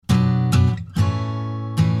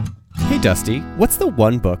Dusty, what's the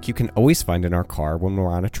one book you can always find in our car when we're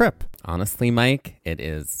on a trip? Honestly, Mike, it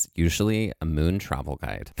is usually a Moon travel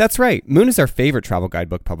guide. That's right. Moon is our favorite travel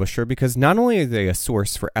guidebook publisher because not only are they a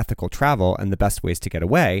source for ethical travel and the best ways to get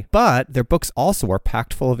away, but their books also are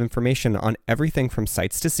packed full of information on everything from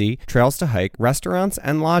sights to see, trails to hike, restaurants,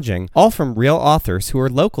 and lodging, all from real authors who are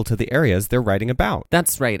local to the areas they're writing about.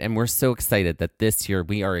 That's right, and we're so excited that this year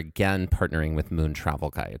we are again partnering with Moon Travel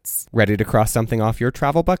Guides. Ready to cross something off your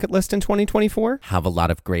travel bucket list in 2024? Have a lot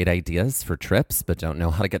of great ideas for trips, but don't know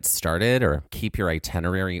how to get started or keep your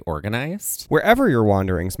itinerary organized? Wherever your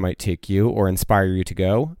wanderings might take you or inspire you to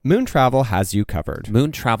go, Moon Travel has you covered.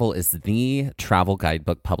 Moon Travel is the travel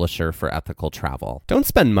guidebook publisher for ethical travel. Don't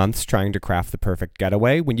spend months trying to craft the perfect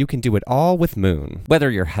getaway when you can do it all with Moon. Whether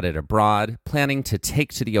you're headed abroad, planning to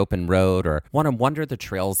take to the open road, or want to wander the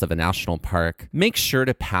trails of a national park, make sure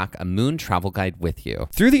to pack a Moon travel guide with you.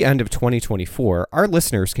 Through the end of 2024, our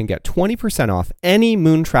listeners can get 20% off any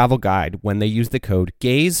Moon travel guide when they use the code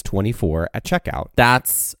GAZE24 at checkout.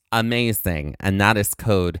 That's amazing. And that is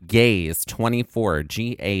code GAZE24,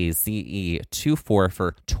 GAZE24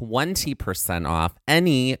 for 20% off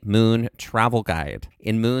any Moon travel guide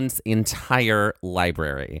in Moon's entire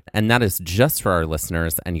library. And that is just for our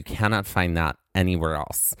listeners, and you cannot find that anywhere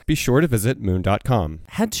else. Be sure to visit moon.com.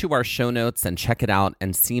 Head to our show notes and check it out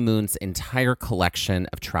and see Moon's entire collection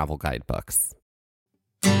of travel guidebooks.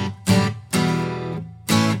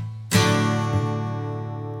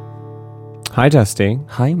 Hi, Dusty.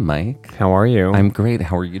 Hi, Mike. How are you? I'm great.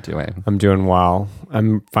 How are you doing? I'm doing well.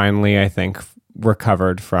 I'm finally, I think,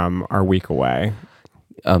 recovered from our week away.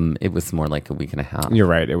 It was more like a week and a half. You're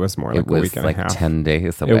right. It was more like a week and a half. It was like 10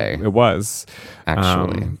 days away. It was.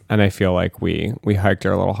 Actually. And I feel like we hiked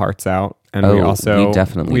our little hearts out. And we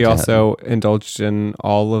definitely did. also indulged in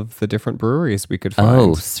all of the different breweries we could find.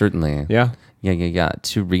 Oh, certainly. Yeah. Yeah.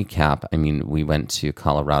 To recap, I mean, we went to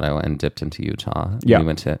Colorado and dipped into Utah. Yeah. We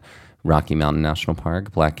went to Rocky Mountain National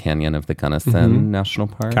Park, Black Canyon of the Gunnison National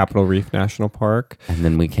Park, Capitol Reef National Park. And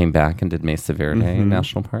then we came back and did Mesa Verde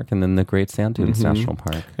National Park, and then the Great Sand Dunes National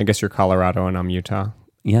Park. I guess you're Colorado and I'm Utah.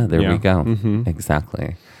 Yeah, there we go.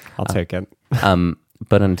 Exactly. I'll take it.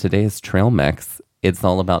 But on today's trail mix, it's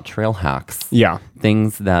all about trail hacks. Yeah.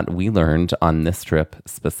 Things that we learned on this trip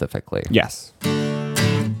specifically. Yes.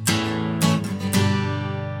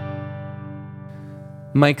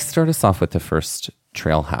 Mike, start us off with the first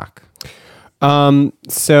trail hack.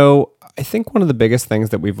 So I think one of the biggest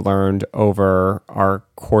things that we've learned over our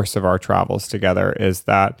course of our travels together is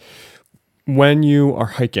that when you are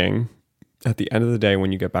hiking, at the end of the day,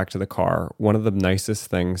 when you get back to the car, one of the nicest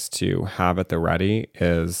things to have at the ready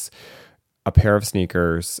is a pair of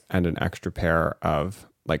sneakers and an extra pair of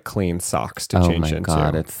like clean socks to change into. Oh my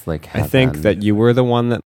God, it's like heaven. I think that you were the one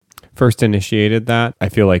that first initiated that. I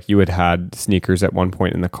feel like you had sneakers at one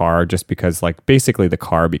point in the car just because like basically the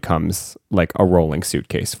car becomes like a rolling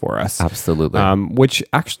suitcase for us. Absolutely. Which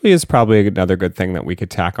actually is probably another good thing that we could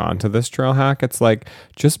tack on to this trail hack. It's like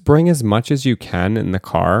just bring as much as you can in the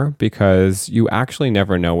car because you actually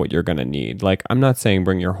never know what you're going to need. Like I'm not saying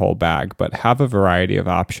bring your whole bag, but have a variety of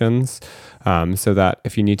options. So that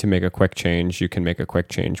if you need to make a quick change, you can make a quick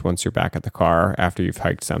change once you're back at the car after you've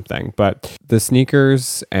hiked something. But the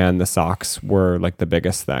sneakers and the socks were like the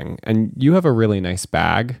biggest thing. And you have a really nice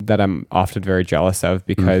bag that I'm often very jealous of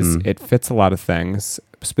because it fits a lot of things,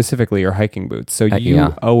 specifically your hiking boots. So you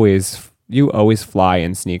always fly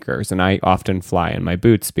in sneakers, and I often fly in my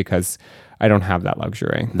boots because I don't have that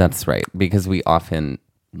luxury. That's right. Because we often,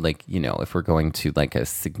 like, you know, if we're going to like a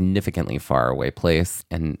significantly far away place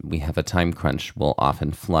and we have a time crunch, we'll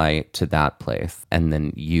often fly to that place. And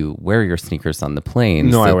then you wear your sneakers on the plane.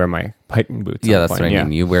 No, I wear my hiking boots. Yeah, that's right. I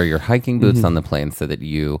mean, you wear your hiking boots on the plane so that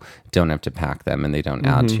you don't have to pack them and they don't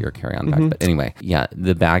add to your carry-on bag. But anyway, yeah,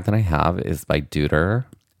 the bag that I have is by Deuter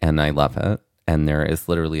and I love it. And there is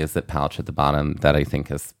literally a zip pouch at the bottom that I think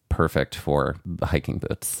is perfect for hiking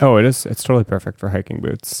boots. Oh, it is. It's totally perfect for hiking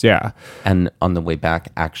boots. Yeah. And on the way back,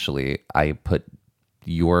 actually, I put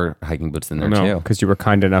your hiking boots in there too. Because you were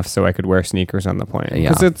kind enough so I could wear sneakers on the plane. Yeah.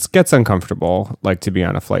 Because it gets uncomfortable, like to be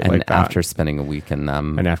on a flight like that. And after spending a week in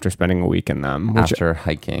them. After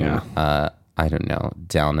hiking, I don't know,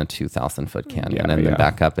 down a 2,000-foot canyon and then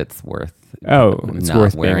back up, it's worth it's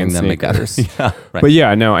worth wearing them sneakers. again. Right. But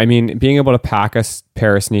yeah, no, I mean, being able to pack a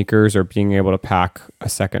pair of sneakers or being able to pack a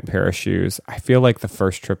second pair of shoes, I feel like the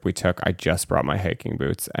first trip we took, I just brought my hiking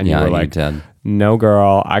boots. And you were like, no,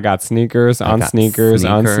 girl, I got sneakers on sneakers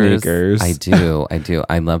on sneakers. I do.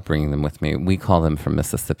 I love bringing them with me. We call them from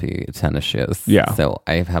Mississippi tennis shoes. Yeah. So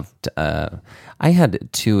I had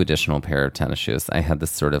 2 additional pair of tennis shoes. I had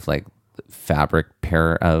this sort of like fabric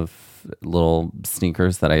pair of little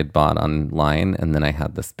sneakers that I had bought online, and then I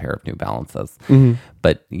had this pair of New Balances.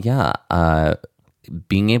 But yeah,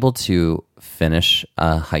 being able to finish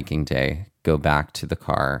a hiking day, go back to the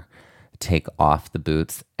car, take off the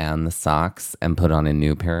boots and the socks and put on a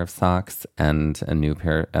new pair of socks and a new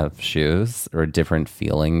pair of shoes, or a different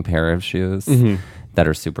feeling pair of shoes that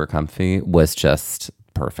are super comfy, was just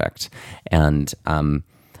perfect. And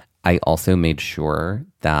I also made sure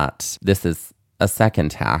that this is a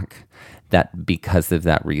second hack, that because of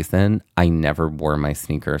that reason, I never wore my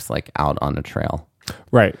sneakers like out on a trail.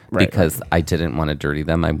 Right. Because I didn't want to dirty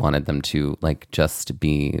them. I wanted them to like just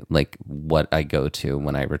be like what I go to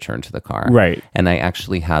when I return to the car. Right. And I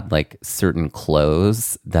actually had like certain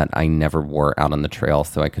clothes that I never wore out on the trail,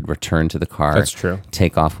 so I could return to the car. That's true.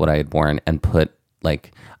 Take off what I had worn and put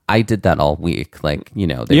like, I did that all week. Like, you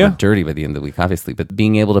know, they were dirty by the end of the week, obviously, but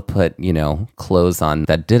being able to put, you know, clothes on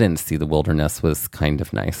that didn't see the wilderness was kind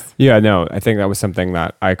of nice. Yeah, no, I think that was something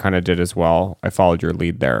that I kind of did as well. I followed your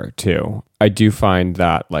lead there too. I do find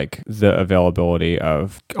that like the availability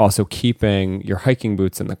of also keeping your hiking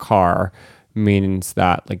boots in the car means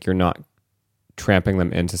that like you're not tramping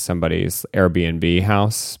them into somebody's Airbnb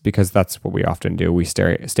house, because that's what we often do. We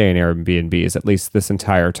stay in Airbnbs, at least this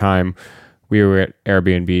entire time we were at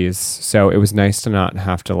Airbnbs. So it was nice to not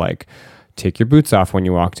have to like take your boots off when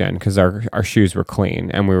you walked in, because our shoes were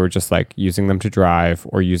clean and we were just like using them to drive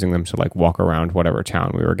or using them to like walk around whatever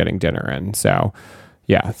town we were getting dinner in. So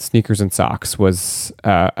yeah, sneakers and socks was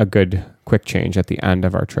a good quick change at the end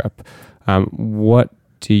of our trip. What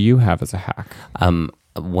do you have as a hack?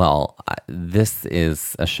 Well, this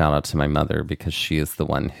is a shout out to my mother, because she is the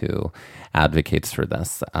one who advocates for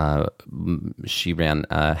this. She ran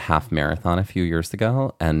a half marathon a few years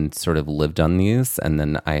ago and sort of lived on these. And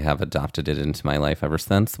then I have adopted it into my life ever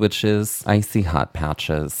since, which is icy hot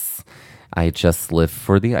patches. I just live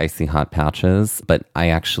for the icy hot patches, but I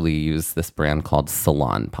actually use this brand called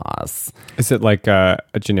Salonpas. Is it like a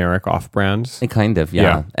generic off-brand? It kind of,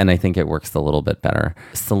 yeah. And I think it works a little bit better.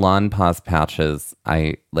 Salonpas patches,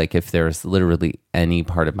 I like, if there's literally any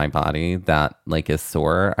part of my body that like is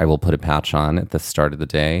sore, I will put a patch on at the start of the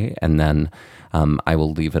day, and then I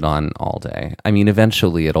will leave it on all day. I mean,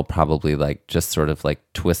 eventually it'll probably like just sort of like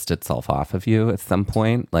twist itself off of you at some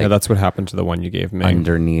point. Like, yeah, that's what happened to the one you gave me.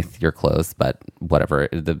 Underneath your clothes, but whatever,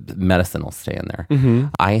 the medicine will stay in there.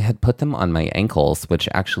 I had put them on my ankles, which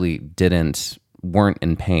actually weren't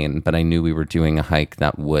in pain, but I knew we were doing a hike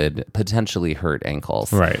that would potentially hurt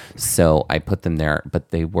ankles. Right. So I put them there, but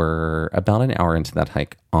they were about an hour into that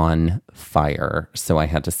hike on fire. So I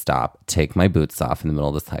had to stop, take my boots off in the middle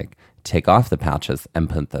of this hike, take off the patches, and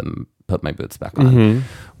put my boots back on,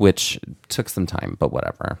 which took some time, but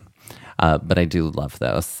whatever. But I do love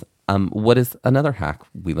those. What is another hack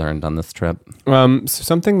we learned on this trip? So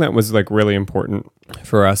something that was like really important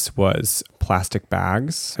for us was plastic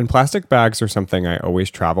bags. And plastic bags are something I always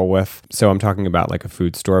travel with. So I'm talking about like a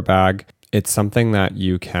food store bag. It's something that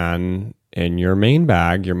you can, in your main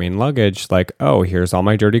bag, your main luggage, like, oh, here's all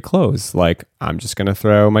my dirty clothes. Like, I'm just going to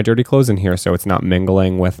throw my dirty clothes in here so it's not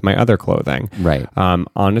mingling with my other clothing. Right. On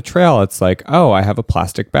a trail, it's like, oh, I have a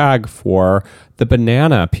plastic bag for the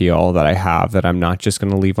banana peel that I have that I'm not just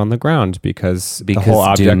going to leave on the ground, because the whole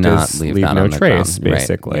object is leave no trace,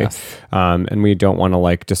 basically. Right. Yes. And we don't want to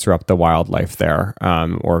like disrupt the wildlife there,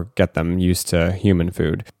 or get them used to human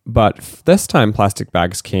food. But this time, plastic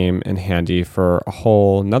bags came in handy for a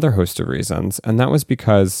whole another host of reasons. And that was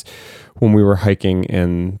because when we were hiking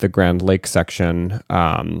in the Grand Lake section,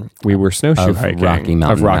 we were snowshoe hiking Rocky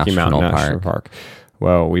Mountain National Park.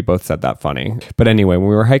 Whoa, we both said that funny. But anyway, when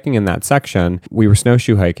we were hiking in that section, we were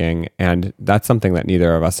snowshoe hiking, and that's something that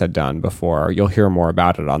neither of us had done before. You'll hear more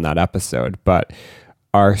about it on that episode. But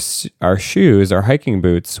our shoes, our hiking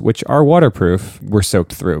boots, which are waterproof, were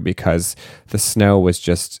soaked through because the snow was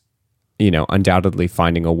just, undoubtedly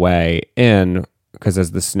finding a way in, because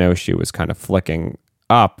as the snowshoe was kind of flicking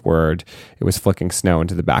upward, it was flicking snow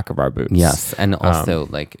into the back of our boots. Yes, and also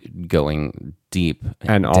like going deep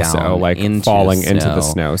and also like falling into the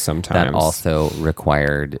snow sometimes. That also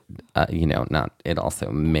required, it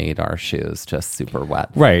also made our shoes just super wet.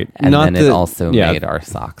 Right. And then it also made our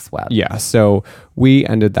socks wet. Yeah. So we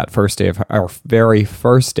ended that our very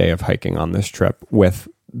first day of hiking on this trip with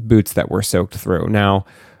boots that were soaked through. Now,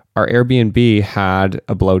 our Airbnb had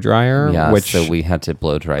a blow dryer, so we had to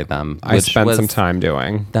blow dry them. I spent some time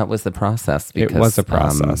doing. That was the process, because it was a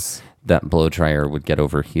process. That blow dryer would get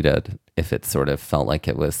overheated if it sort of felt like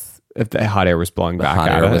it was if the hot air was blowing back hot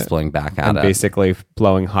at air it. was blowing back at And it. basically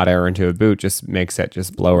blowing hot air into a boot just makes it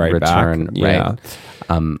just blow right Return, back. Yeah.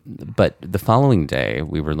 right. But the following day,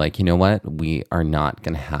 we were like, you know what? We are not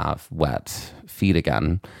going to have wet feet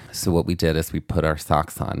again. So what we did is we put our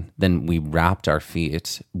socks on. Then we wrapped our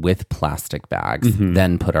feet with plastic bags,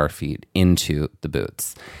 then put our feet into the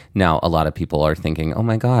boots. Now, a lot of people are thinking, oh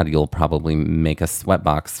my God, you'll probably make a sweat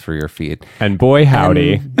box for your feet. And boy,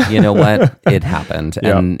 howdy. And you know what? It happened.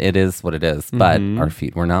 And it is what it is. But our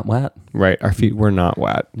feet were not wet. Right. Our feet were not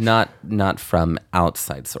wet. Not from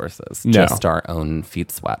outside sources, No. just our own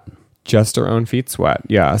feet sweat. Just our own feet sweat.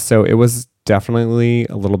 Yeah. So it was definitely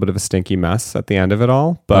a little bit of a stinky mess at the end of it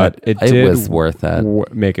all, but it did was worth it.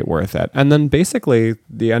 Make it worth it. And then basically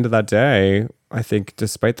the end of that day, I think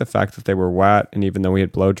despite the fact that they were wet, and even though we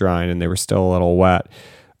had blow dried and they were still a little wet,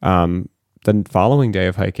 the following day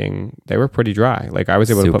of hiking, they were pretty dry. Like I was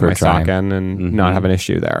able to put Super my dry. sock in and not have an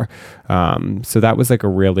issue there. So that was like a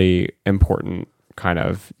really important kind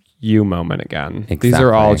of you moment again. These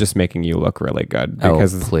are all Exactly. just making you look really good. Oh,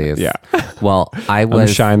 Because please. Yeah. Well, I I'm gonna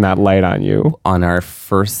was shine that light on you. on our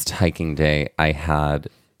first hiking day.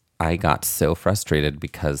 I got so frustrated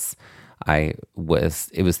because it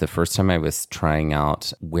was the first time I was trying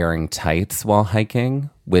out wearing tights while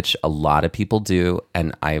hiking, which a lot of people do.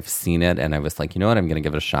 And I've seen it. And I was like, you know what? I'm going to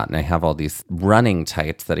give it a shot. And I have all these running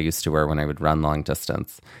tights that I used to wear when I would run long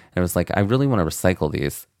distance. And I was like, I really want to recycle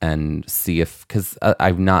these and see because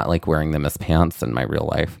I'm not like wearing them as pants in my real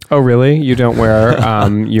life. Oh, really? You don't wear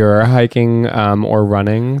your hiking or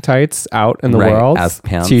running tights out in the Right, world as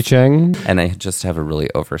pants. teaching, And I just have a really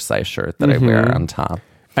oversized shirt that I wear on top.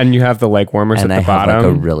 and you have the leg warmers And at I the have bottom.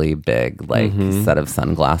 like a really big set of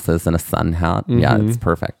sunglasses and a sun hat. Yeah, it's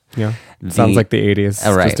perfect. Yeah, sounds like the 80s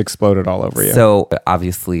Right. just exploded all over you. So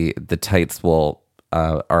obviously the tights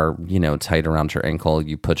are tight around your ankle.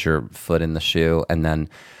 You put your foot in the shoe, and then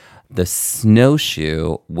the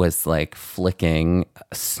snowshoe was like flicking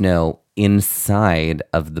snow inside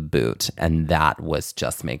of the boot, and that was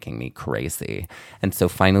just making me crazy. And so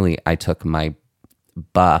finally I took my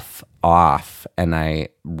buff off and I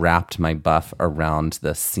wrapped my buff around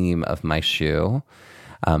the seam of my shoe,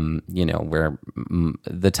 where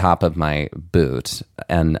the top of my boot,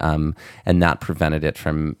 and that prevented it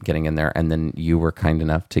from getting in there. And then you were kind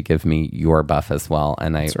enough to give me your buff as well,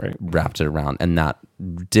 and I right. wrapped it around, and that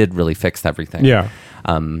did really fix everything. Yeah.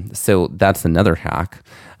 So that's another hack.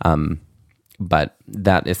 But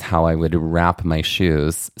that is how I would wrap my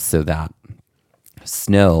shoes so that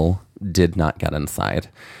snow did not get inside.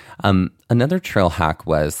 Another trail hack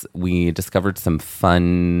was we discovered some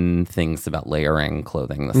fun things about layering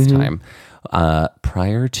clothing this time.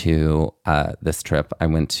 Prior to this trip, I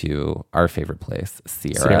went to our favorite place,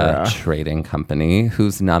 Sierra Trading Company,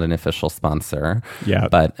 who's not an official sponsor. Yeah.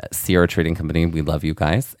 But Sierra Trading Company, we love you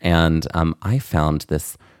guys. And I found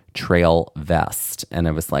this trail vest, and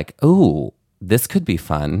I was like, oh, this could be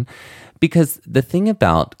fun. Because the thing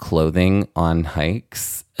about clothing on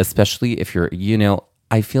hikes, especially if you're,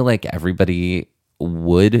 I feel like everybody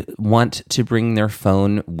would want to bring their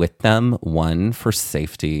phone with them, one, for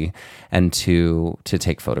safety, and two, to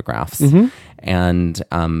take photographs. And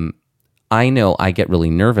I know I get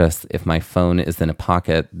really nervous if my phone is in a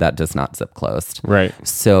pocket that does not zip closed. Right.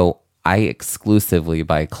 So I exclusively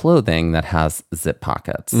buy clothing that has zip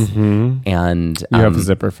pockets. And You have a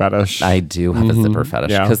zipper fetish. I do have a zipper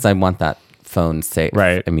fetish Yeah. because I want that phone safe.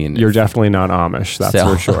 Right. I mean, you're definitely not Amish, that's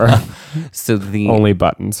So- for sure. so the Only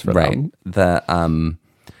buttons for right them.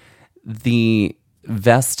 the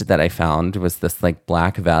vest that I found was this like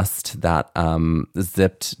black vest that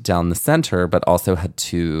zipped down the center, but also had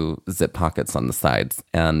two zip pockets on the sides,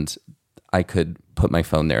 and I could put my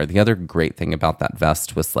phone there. The other great thing about that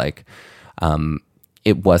vest was like,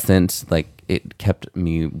 it wasn't like, it kept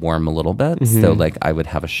me warm a little bit. So like I would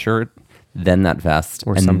have a shirt, then that vest,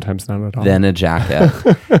 Or and sometimes not at all. then a jacket.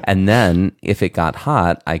 And then if it got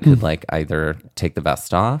hot, I could like either take the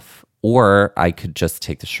vest off, or I could just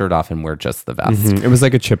take the shirt off and wear just the vest. It was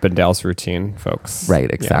like a Chippendales routine, folks. Right,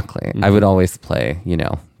 exactly. I would always play,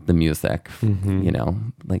 the music,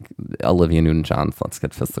 like Olivia Newton-John's "Let's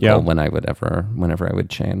Get Physical" Yeah. whenever I would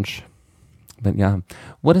change. But yeah,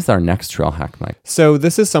 what is our next trail hack, Mike? So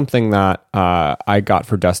this is something that I got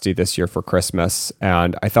for Dusty this year for Christmas,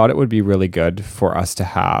 and I thought it would be really good for us to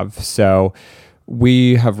have. So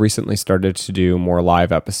we have recently started to do more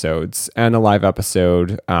live episodes, and a live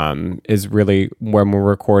episode is really when we're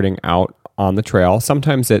recording out on the trail.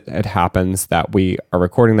 Sometimes it happens that we are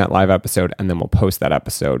recording that live episode and then we'll post that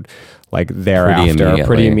episode like thereafter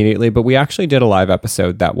pretty immediately. But we actually did a live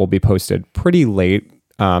episode that will be posted pretty late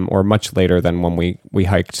or much later than when we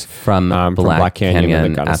hiked from Black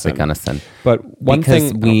Canyon to at the Gunnison. But one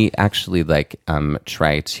because thing we actually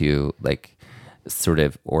try to sort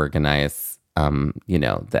of organize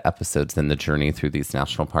the episodes and the journey through these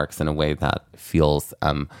national parks in a way that feels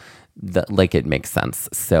like it makes sense.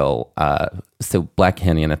 So Black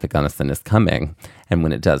Canyon at the Gunnison is coming, and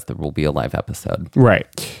when it does, there will be a live episode. Right.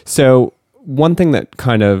 So one thing that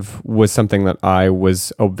kind of was something that I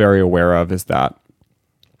was very aware of is that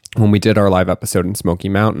when we did our live episode in Smoky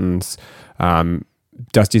Mountains,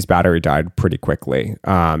 Dusty's battery died pretty quickly,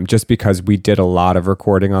 just because we did a lot of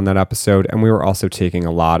recording on that episode, and we were also taking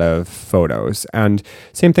a lot of photos. And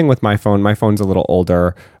same thing with my phone. My phone's a little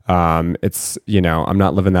older. It's, I'm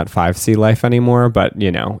not living that 5C life anymore, but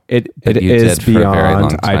it is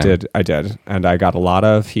beyond. I did. And I got a lot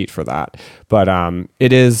of heat for that, but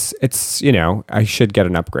it's I should get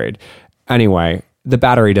an upgrade. Anyway, the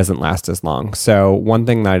battery doesn't last as long. So one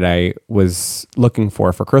thing that I was looking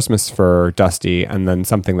for Christmas for Dusty, and then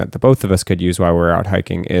something that the both of us could use while we're out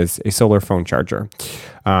hiking, is a solar phone charger.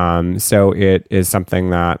 So it is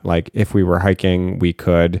something that, like, if we were hiking, we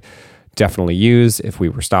could definitely use. If we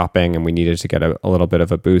were stopping and we needed to get a little bit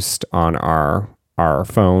of a boost on our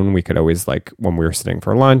phone, we could always, like, when we were sitting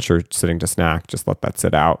for lunch or sitting to snack, just let that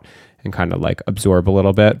sit out and kind of like absorb a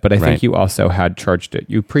little bit. But I think you also had charged it.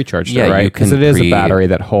 You pre-charged it, right? Because it is a battery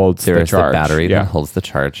that holds the charge. There is a battery that holds the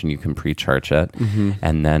charge, and you can pre-charge it. Mm-hmm.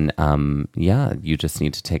 And then, you just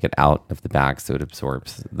need to take it out of the bag so it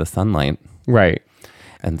absorbs the sunlight. Right.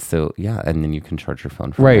 And so, and then you can charge your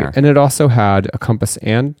phone from there. And it also had a compass,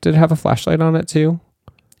 and did it have a flashlight on it too?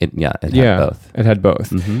 It had both. It had both.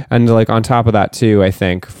 Mm-hmm. And like on top of that too, I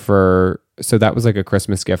think so that was like a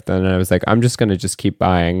Christmas gift. And I was like, I'm just going to just keep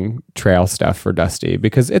buying trail stuff for Dusty,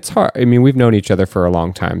 because it's hard. I mean, we've known each other for a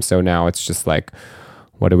long time. So now it's just like,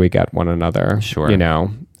 what do we get one another? Sure.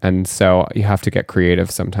 And so you have to get creative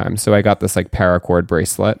sometimes. So I got this like paracord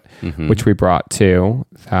bracelet, which we brought too,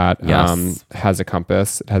 that has a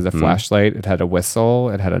compass, it has a flashlight, it had a whistle,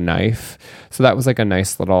 it had a knife. So that was like a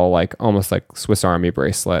nice little, like almost like Swiss Army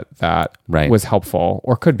bracelet that was helpful,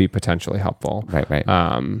 or could be potentially helpful. Right.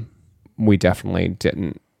 We definitely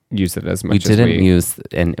didn't use it as much.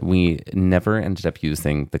 And we never ended up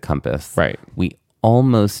using the compass. Right. We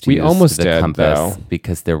almost used the compass, though,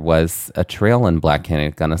 because there was a trail in Black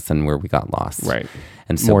Canyon Gunnison where we got lost. Right.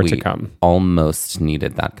 And so we to come. Almost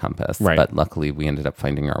needed that compass. Right. But luckily we ended up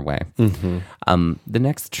finding our way. Mm-hmm. The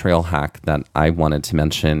next trail hack that I wanted to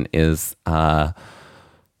mention is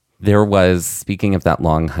there was, speaking of that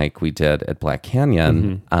long hike we did at Black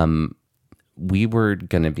Canyon, we were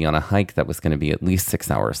going to be on a hike that was going to be at least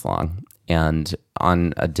 6 hours long. And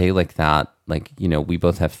on a day like that, we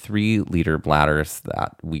both have 3-liter bladders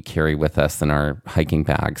that we carry with us in our hiking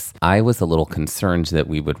bags. I was a little concerned that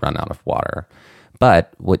we would run out of water.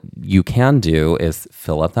 But what you can do is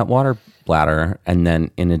fill up that water bladder. And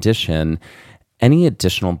then in addition, any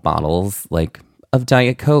additional bottles, like of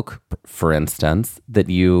Diet Coke, for instance, that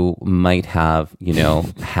you might have,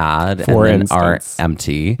 had and are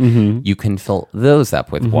empty, you can fill those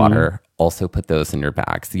up with water. Also put those in your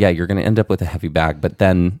bags. Yeah, you're going to end up with a heavy bag, but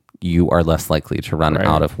then you are less likely to run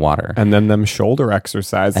out of water. And then them shoulder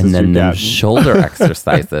exercises.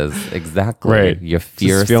 Exactly. Right. Your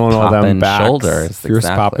fierce feeling all them popping backs, shoulders. Fierce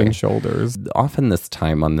popping shoulders. Often this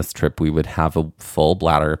time on this trip, we would have a full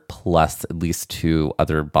bladder plus at least 2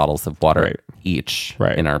 other bottles of water each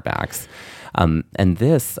in our bags. And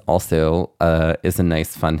this also is a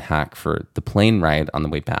nice fun hack for the plane ride on the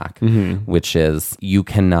way back, which is you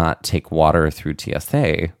cannot take water through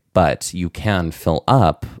TSA, but you can fill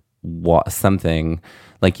up something,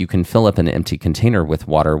 like you can fill up an empty container with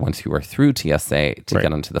water once you are through TSA to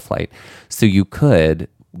get onto the flight. So you could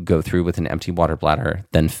go through with an empty water bladder,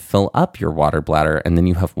 then fill up your water bladder, and then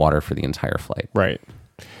you have water for the entire flight. Right.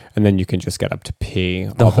 And then you can just get up to pee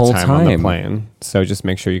the whole time on the plane. So just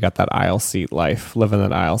make sure you got that aisle seat life, living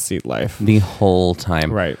that aisle seat life. The whole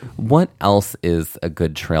time. Right. What else is a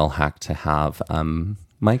good trail hack to have,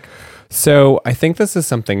 Mike? So I think this is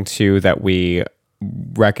something too that we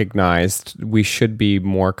recognized we should be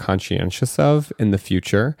more conscientious of in the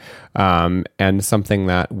future, and something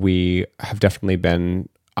that we have definitely been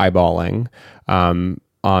eyeballing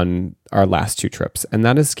on our last 2 trips, and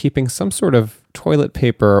that is keeping some sort of toilet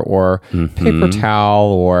paper or paper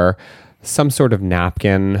towel or some sort of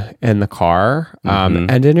napkin in the car,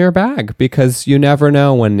 and in your bag, because you never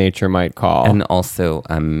know when nature might call. And also,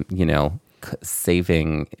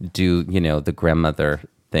 saving, the grandmother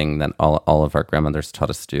thing that all of our grandmothers taught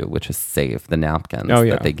us to do, which is save the napkins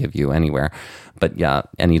that they give you anywhere. But yeah,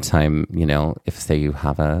 anytime, if say you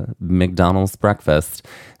have a McDonald's breakfast,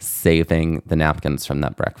 saving the napkins from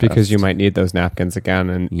that breakfast. Because you might need those napkins again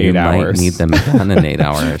in 8 hours. You might need them again in 8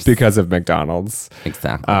 hours. Because of McDonald's.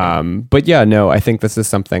 Exactly. But yeah, no, I think this is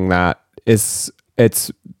something that it's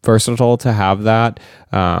versatile to have that.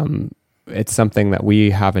 It's something that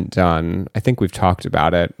we haven't done. I think we've talked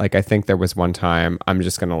about it. Like, I think there was one time, I'm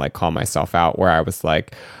just going to like call myself out, where I was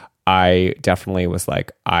like, I definitely was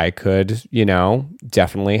like, I could,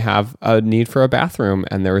 definitely have a need for a bathroom,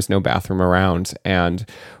 and there was no bathroom around. And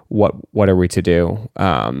what are we to do?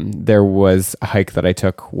 There was a hike that I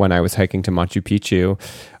took when I was hiking to Machu Picchu,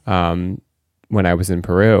 when I was in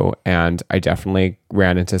Peru, and I definitely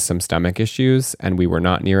ran into some stomach issues, and we were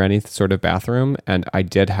not near any sort of bathroom, and I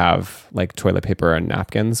did have like toilet paper and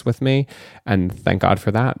napkins with me, and thank God for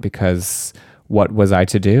that, because what was I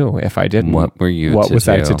to do if I didn't? What were you What to was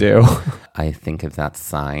do? I to do? I think of that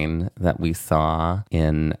sign that we saw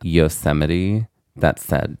in Yosemite that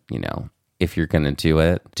said, if you're going to do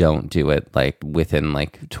it, don't do it like within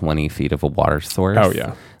like 20 feet of a water source. Oh,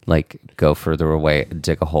 yeah. Like, go further away,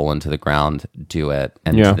 dig a hole into the ground, do it,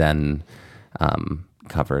 and then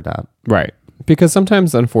cover it up. Right. Because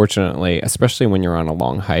sometimes, unfortunately, especially when you're on a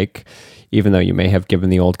long hike, even though you may have given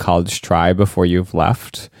the old college try before you've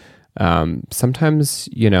left, sometimes,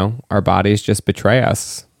 our bodies just betray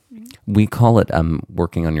us. We call it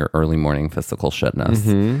working on your early morning physical shitness.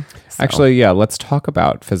 Mm-hmm. So. Actually, yeah, let's talk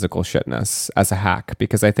about physical shitness as a hack,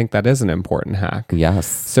 because I think that is an important hack. Yes.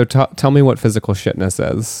 So tell me what physical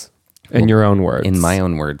shitness is in your own words. In my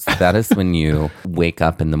own words, that is when you wake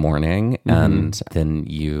up in the morning and then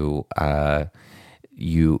you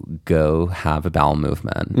go have a bowel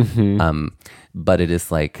movement. But it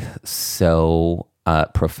is like so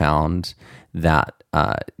profound that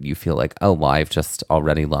you feel like, oh, well, I've just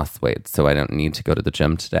already lost weight, so I don't need to go to the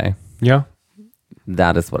gym today. Yeah.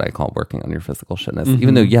 That is what I call working on your physical fitness.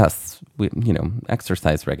 Even though, yes, we,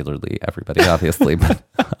 exercise regularly, everybody, obviously. But,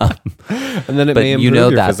 and then it may improve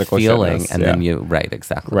your that physical feeling, fitness. and then right,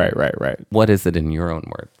 exactly. Right. What is it in your own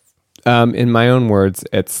words? In my own words,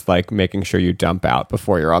 it's like making sure you dump out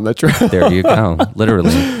before you're on the trail. There you go.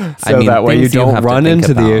 Literally. So that way you don't run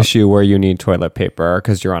into the issue where you need toilet paper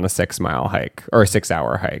because you're on a 6-mile hike or a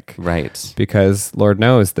 6-hour hike. Right. Because Lord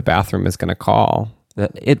knows the bathroom is going to call.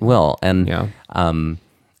 It will. And,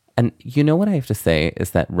 and you know what I have to say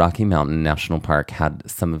is that Rocky Mountain National Park had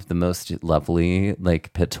some of the most lovely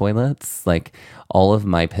like pit toilets. Like, all of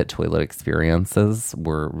my pit toilet experiences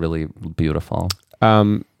were really beautiful.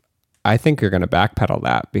 I think you're going to backpedal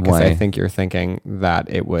that because Why? I think you're thinking that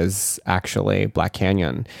it was actually Black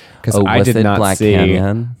Canyon. Because I did not Black see.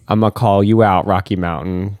 Canyon? I'm going to call you out, Rocky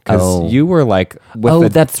Mountain, because you were like,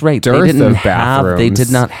 with that's right. They did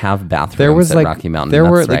not have bathrooms. There was at like Rocky Mountain. There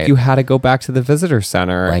were right. like you had to go back to the visitor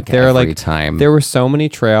center. Like there every time. There were so many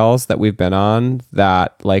trails that we've been on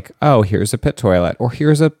that like, oh, here's a pit toilet, or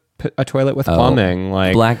here's a toilet with plumbing.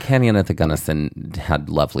 Like Black Canyon at the Gunnison had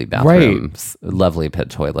lovely bathrooms, lovely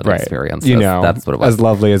pit toilet experiences. That's what it was. As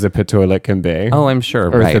lovely as a pit toilet can be. Oh, I'm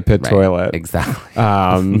sure. Or the pit toilet.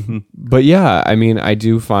 Exactly. But yeah, I mean, I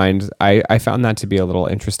do find I found that to be a little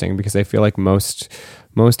interesting because I feel like most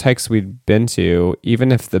hikes we'd been to,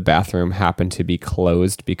 even if the bathroom happened to be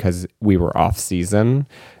closed because we were off season,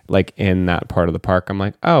 like in that part of the park, I'm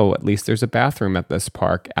like, oh, at least there's a bathroom at this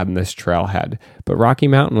park and this trailhead. But Rocky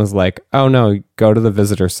Mountain was like, oh no, go to the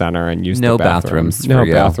visitor center and use the bathroom. No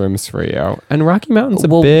bathrooms for you. And Rocky Mountain's a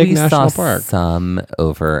big national park. Some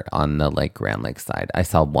over on the like Grand Lake side. I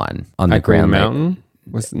saw one on the Grand Mountain.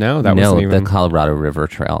 Wasn't even the Colorado River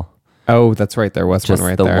Trail. Oh, that's right. There was just one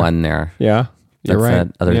right there. Just the one there. Yeah, you're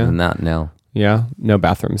right. Other than that, no. Yeah, no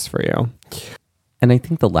bathrooms for you. And I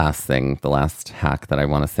think the last hack that I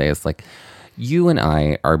want to say is like, you and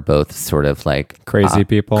I are both sort of like crazy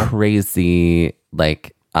people,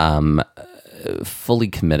 like fully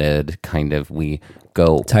committed kind of. We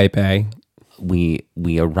go type A. We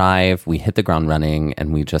arrive, we hit the ground running,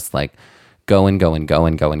 and we just like go and go and go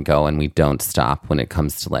and go and go, and we don't stop when it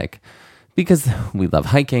comes to like, because we love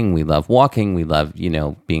hiking, we love walking, we love,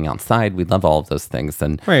 being outside, we love all of those things.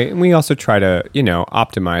 And right. And we also try to,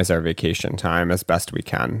 optimize our vacation time as best we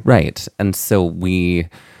can. Right. And so we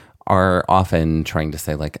are often trying to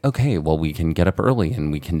say like, okay, well, we can get up early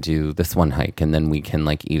and we can do this one hike, and then we can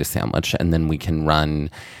like eat a sandwich, and then we can run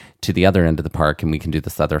to the other end of the park and we can do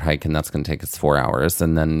this other hike, and that's going to take us 4 hours.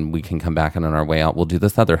 And then we can come back, and on our way out, we'll do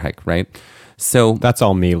this other hike. Right. So That's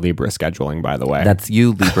all me Libra scheduling, by the way. that's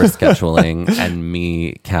you Libra scheduling and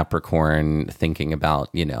me Capricorn thinking about,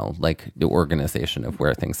 like the organization of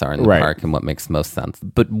where things are in the Right. park and what makes most sense.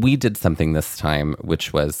 But we did something this time,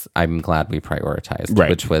 which was, I'm glad we prioritized,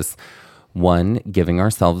 Right. which was one, giving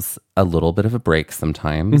ourselves a little bit of a break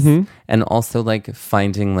sometimes. And also like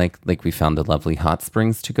finding like we found a lovely hot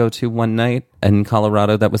springs to go to one night in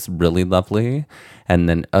Colorado that was really lovely. And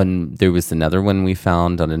then there was another one we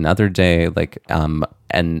found on another day,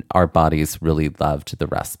 and our bodies really loved the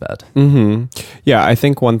respite. Yeah, I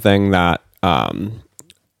think one thing that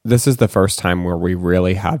this is the first time where we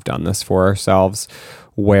really have done this for ourselves,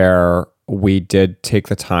 where we did take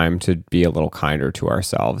the time to be a little kinder to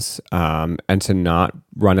ourselves and to not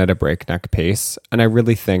run at a breakneck pace. And I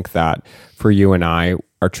really think that for you and I,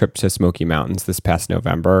 our trip to Smoky Mountains this past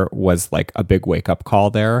November was like a big wake up call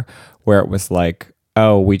there, where it was like,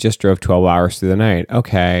 oh, we just drove 12 hours through the night.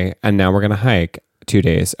 Okay. And now we're going to hike 2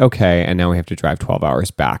 days. Okay. And now we have to drive 12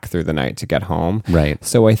 hours back through the night to get home. Right.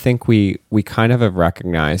 So I think we kind of have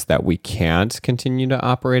recognized that we can't continue to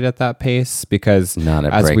operate at that pace because Not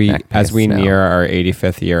at as we breakneck pace, as we no. near our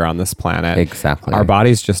 85th year on this planet, Exactly. our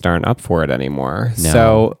bodies just aren't up for it anymore. No,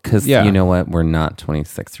 So because yeah. you know what? We're not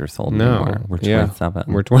 26 years old anymore. We're 27.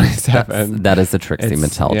 We're 27. That is a Trixie It's-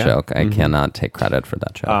 Mattel yeah. joke. I cannot take credit for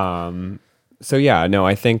that joke. So yeah, no,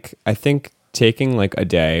 I think taking like a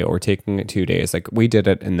day or taking it 2 days, like we did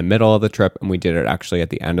it in the middle of the trip and we did it actually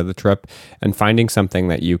at the end of the trip, and finding something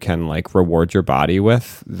that you can like reward your body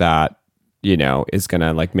with that, is going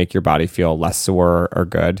to like make your body feel less sore or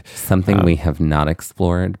good. Something we have not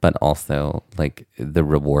explored, but also like the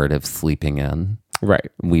reward of sleeping in.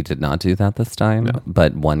 Right. We did not do that this time,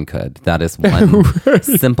 but one could. That is one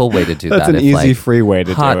simple way to do That's that. an easy, free way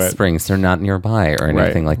to hot do it. springs are not nearby or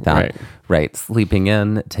anything like that. Right. Sleeping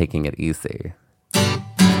in, taking it easy.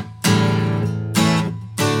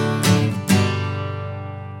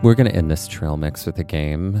 We're going to end this trail mix with a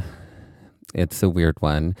game. It's a weird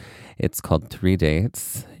one. It's called 3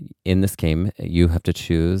 Dates. In this game, you have to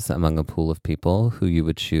choose among a pool of people who you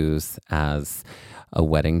would choose as a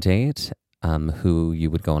wedding date, who you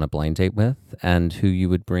would go on a blind date with, and who you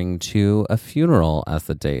would bring to a funeral as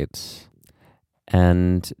a date.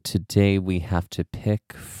 And today we have to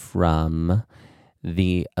pick from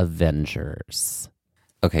the Avengers.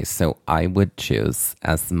 Okay, so I would choose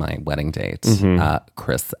as my wedding date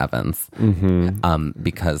Chris Evans,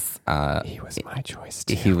 because He was my choice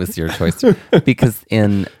too. he was your choice too. Because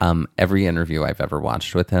in every interview I've ever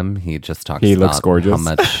watched with him, he just talks He about looks gorgeous. how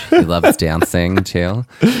much he loves dancing too.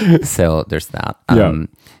 So there's that. Yeah.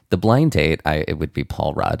 The blind date, it would be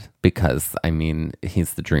Paul Rudd because, I mean,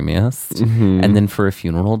 he's the dreamiest. And then for a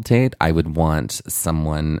funeral date, I would want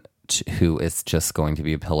someone who is just going to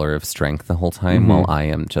be a pillar of strength the whole time while I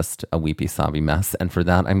am just a weepy, sobby mess. And for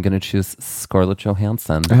that, I'm going to choose Scarlett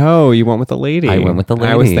Johansson. Oh, you went with the lady. I went with the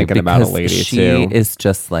lady. I was thinking about a because lady she too. is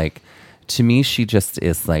just like, to me, she just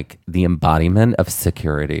is like the embodiment of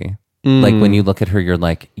security. Like when you look at her, you're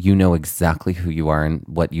like, you know exactly who you are and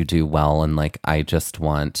what you do well. And like, I just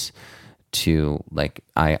want to like,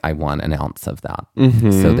 I want an ounce of that.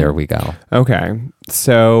 So there we go. Okay.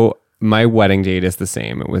 So my wedding date is the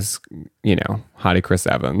same. It was, Hottie Chris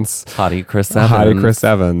Evans. Hottie Chris Evans. Hottie Chris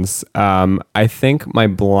Evans. I think my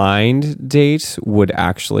blind date would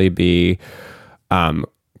actually be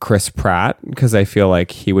Chris Pratt, because I feel like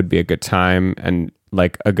he would be a good time and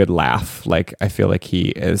like a good laugh. Like I feel like he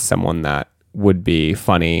is someone that would be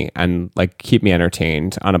funny and like keep me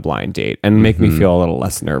entertained on a blind date and make me feel a little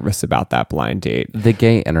less nervous about that blind date. The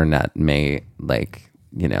gay internet may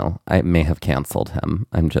I may have canceled him.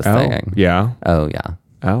 I'm just saying. Yeah. Oh yeah.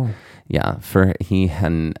 Oh. Yeah. For he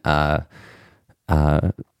and Anna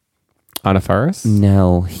Faris?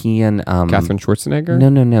 no, he and Catherine Schwarzenegger?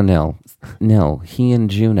 No, he and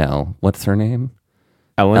Juno. What's her name?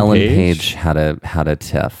 Ellen Page had a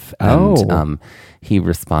tiff, and he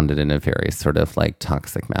responded in a very sort of like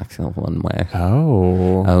toxic masculine way.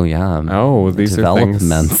 Oh yeah. Oh, these are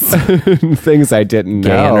developments. things I didn't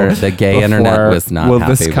know. The gay internet was not. Will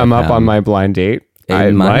happy this come with up him. on my blind date?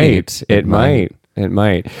 It might. It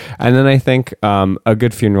might. And then I think a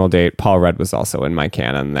good funeral date. Paul Rudd was also in my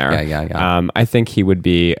canon there. Yeah. I think he would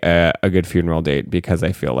be a good funeral date because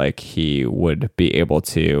I feel like he would be able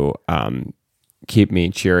to keep me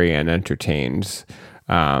cheery and entertained.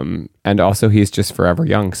 And also he's just forever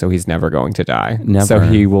young, so he's never going to die. Never. So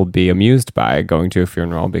he will be amused by going to a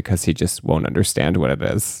funeral because he just won't understand what it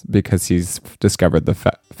is because he's discovered the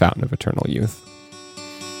fountain of eternal youth.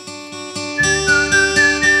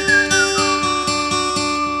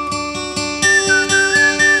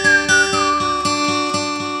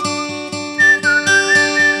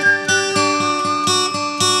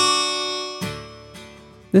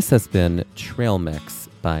 This has been Trail Mix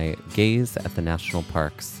by Gaze at the National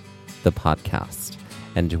Parks, the podcast.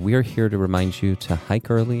 And we're here to remind you to hike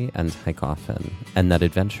early and hike often, and that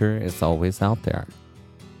adventure is always out there.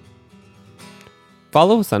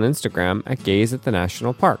 Follow us on Instagram at Gaze at the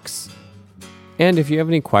National Parks. And if you have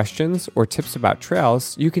any questions or tips about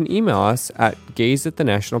trails, you can email us at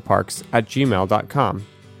gazeatthenationalparks@gmail.com.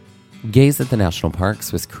 Gaze at the National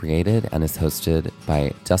Parks was created and is hosted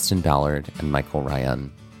by Dustin Ballard and Michael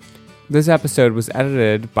Ryan. This episode was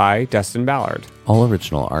edited by Dustin Ballard. All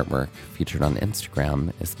original artwork featured on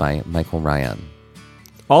Instagram is by Michael Ryan.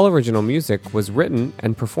 All original music was written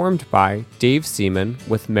and performed by Dave Seaman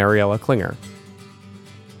with Mariella Klinger.